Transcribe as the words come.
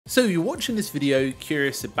So you're watching this video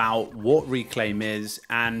curious about what Reclaim is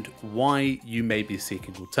and why you may be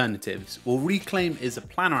seeking alternatives. Well, Reclaim is a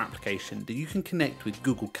planner application that you can connect with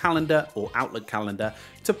Google Calendar or Outlook Calendar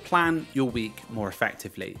to plan your week more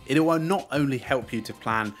effectively. It will not only help you to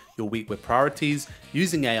plan your week with priorities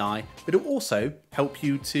using AI, but it will also help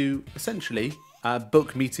you to essentially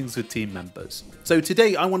book meetings with team members. So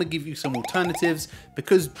today I want to give you some alternatives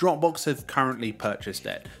because Dropbox have currently purchased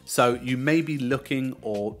it. So you may be looking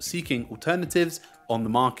or seeking alternatives on the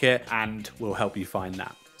market and we'll help you find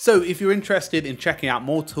that. So if you're interested in checking out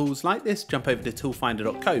more tools like this, jump over to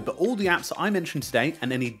toolfinder.co. But all the apps that I mentioned today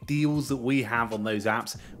and any deals that we have on those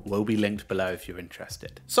apps will be linked below if you're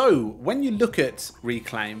interested. So when you look at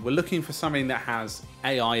Reclaim, we're looking for something that has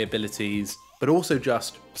AI abilities, but also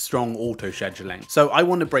just strong auto scheduling. So I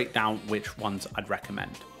want to break down which ones I'd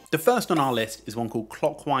recommend. The first on our list is one called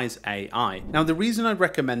Clockwise AI. Now, the reason I'd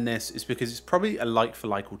recommend this is because it's probably a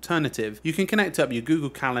like-for-like alternative. You can connect up your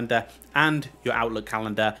Google Calendar and your Outlook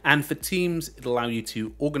Calendar, and for teams, it'll allow you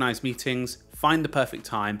to organize meetings, find the perfect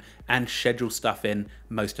time, and schedule stuff in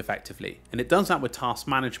most effectively. And it does that with task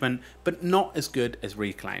management, but not as good as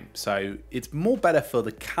Reclaim. So it's more better for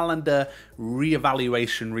the calendar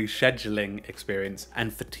reevaluation, rescheduling experience,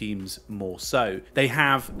 and for teams more so. They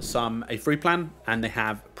have a free plan and they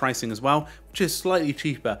have pricing as well, which is slightly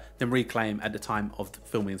cheaper than Reclaim at the time of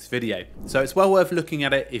filming this video. So it's well worth looking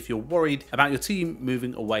at it if you're worried about your team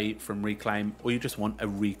moving away from Reclaim or you just want a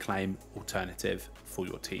Reclaim alternative for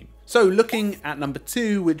your team. So looking at number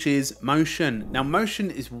 2, which is Motion. Now Motion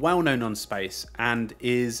is well known on Space and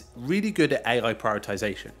is really good at AI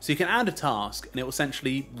prioritization. So you can add a task and it will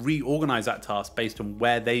essentially reorganize that task based on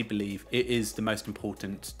where they believe it is the most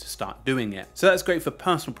important to start doing it. So that's great for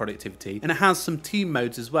personal productivity, and it has some team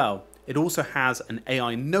modes as well. It also has an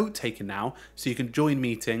AI note taker now, so you can join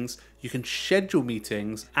meetings, you can schedule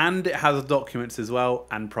meetings, and it has documents as well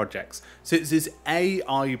and projects. So it's this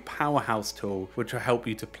AI powerhouse tool which will help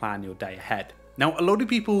you to plan your day ahead. Now, a lot of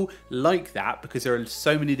people like that because there are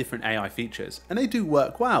so many different AI features, and they do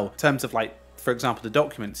work well in terms of, like, for example, the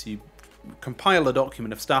documents. You compile a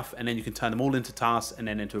document of stuff and then you can turn them all into tasks and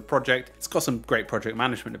then into a project. It's got some great project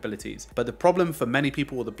management abilities, but the problem for many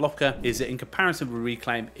people, or the blocker, is that in comparison with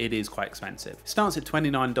Reclaim, it is quite expensive. It starts at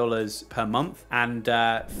 $29 per month, and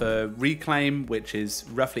for Reclaim, which is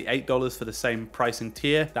roughly $8 for the same pricing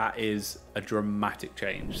tier, that is a dramatic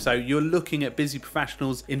change. So you're looking at busy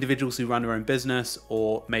professionals, individuals who run their own business,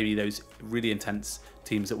 or maybe those really intense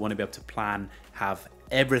teams that want to be able to plan, have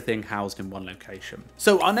everything housed in one location.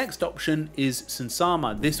 So our next option is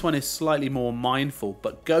Sunsama. This one is slightly more mindful,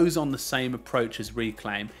 but goes on the same approach as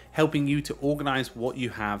Reclaim, helping you to organize what you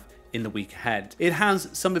have in the week ahead. It has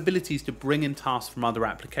some abilities to bring in tasks from other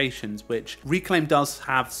applications, which Reclaim does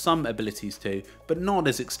have some abilities to, but not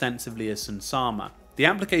as extensively as Sunsama. The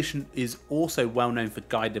application is also well known for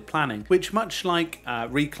guided planning, which, much like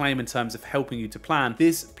Reclaim in terms of helping you to plan,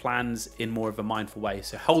 this plans in more of a mindful way.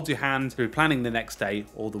 So holds your hand through planning the next day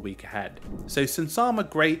or the week ahead. So Sunsama,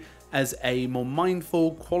 great as a more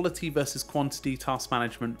mindful quality versus quantity task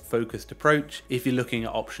management focused approach if you're looking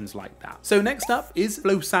at options like that. So next up is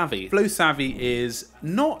FlowSavvy. FlowSavvy is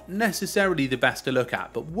not necessarily the best to look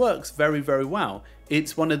at, but works very, very well.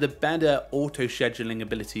 It's one of the better auto scheduling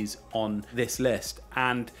abilities on this list,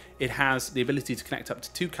 and it has the ability to connect up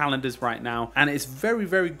to 2 calendars right now, and it's very,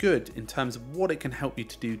 very good in terms of what it can help you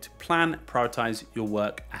to do to plan, prioritize your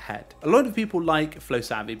work ahead. A lot of people like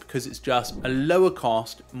FlowSavvy because it's just a lower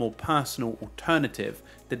cost, more personal alternative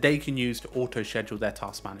that they can use to auto schedule their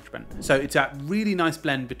task management. So it's a really nice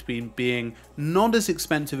blend between being not as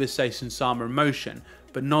expensive as, say, Sunsama and Motion,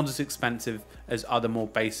 but not as expensive as other more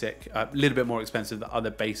basic, a little bit more expensive than other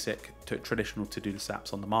basic traditional to-do list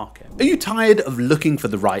apps on the market. Are you tired of looking for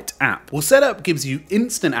the right app? Well, Setup gives you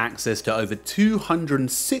instant access to over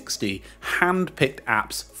 260 hand-picked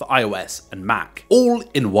apps for iOS and Mac, all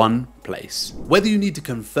in one place. Whether you need to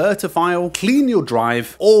convert a file, clean your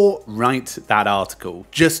drive, or write that article,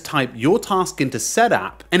 just type your task into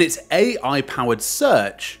Setup and its AI-powered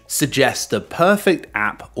search suggests the perfect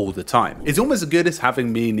app all the time. It's almost as good as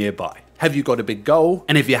having me nearby. Have you got a big goal?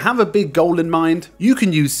 And if you have a big goal in mind, you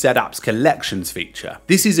can use Setup's collections feature.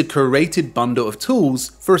 This is a curated bundle of tools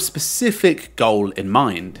for a specific goal in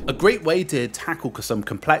mind. A great way to tackle some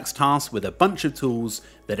complex tasks with a bunch of tools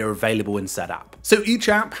that are available in Setup. So each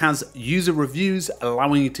app has user reviews,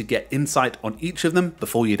 allowing you to get insight on each of them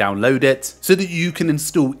before you download it, so that you can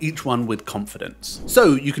install each one with confidence.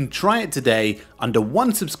 So you can try it today under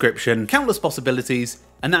one subscription, countless possibilities,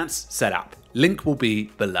 and that's Setup. Link will be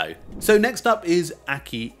below. So next up is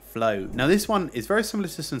Akiflow. Flow. Now this one is very similar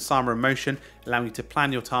to Sunsama in Motion, allowing you to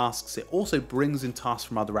plan your tasks. It also brings in tasks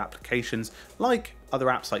from other applications like other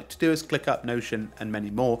apps like Todoist, ClickUp, Notion, and many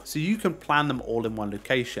more, so you can plan them all in one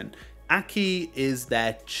location. Aki is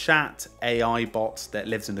their chat AI bot that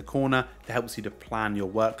lives in the corner that helps you to plan your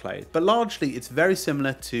workload. But largely, it's very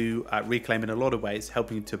similar to Reclaim in a lot of ways,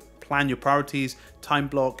 helping you to plan your priorities, time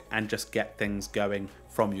block, and just get things going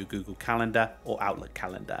from your Google Calendar or Outlook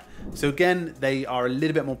calendar. So again, they are a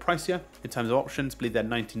little bit more pricier in terms of options. I believe they're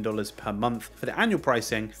 $19 per month for the annual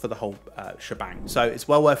pricing for the whole shebang. So it's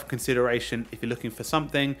well worth consideration if you're looking for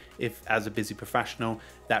something, if as a busy professional,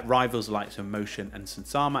 that rivals the likes of Motion and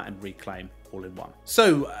Sunsama and Reclaim all in one.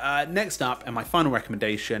 So next up, and my final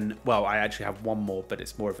recommendation, well, I actually have one more, but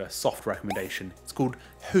it's more of a soft recommendation. It's called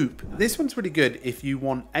Hoop. This one's really good if you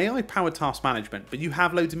want AI-powered task management, but you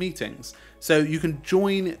have loads of meetings. So you can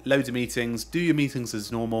join loads of meetings, do your meetings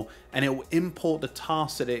as normal, and it will import the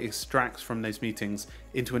tasks that it extracts from those meetings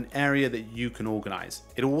into an area that you can organize.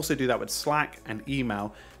 It'll also do that with Slack and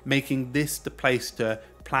email, making this the place to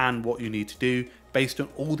plan what you need to do based on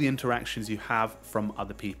all the interactions you have from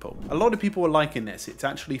other people. A lot of people are liking this. It's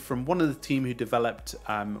actually from one of the team who developed,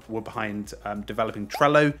 were behind developing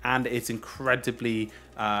Trello, and it's incredibly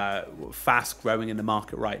fast growing in the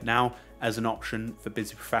market right now as an option for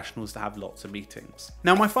busy professionals to have lots of meetings.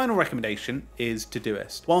 Now, my final recommendation is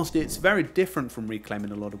Todoist. Whilst it's very different from Reclaim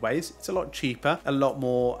in a lot of ways, it's a lot cheaper, a lot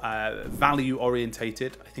more value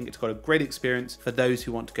orientated. I think it's got a great experience for those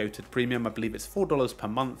who want to go to the premium. I believe it's $4 per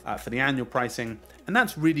month for the annual pricing, and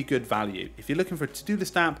that's really good value. If you're looking for a to-do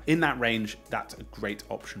list app in that range, that's a great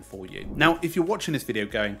option for you. Now, if you're watching this video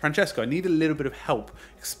going, Francesco, I need a little bit of help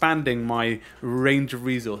expanding my range of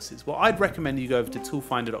resources, well, I'd recommend you go over to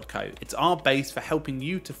toolfinder.co. It's our base for helping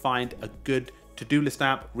you to find a good to-do list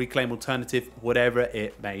app, Reclaim alternative, whatever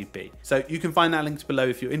it may be. So you can find that linked below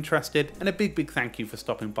if you're interested, and a big thank you for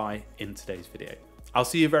stopping by in today's video. I'll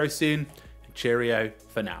see you very soon, and cheerio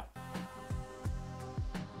for now.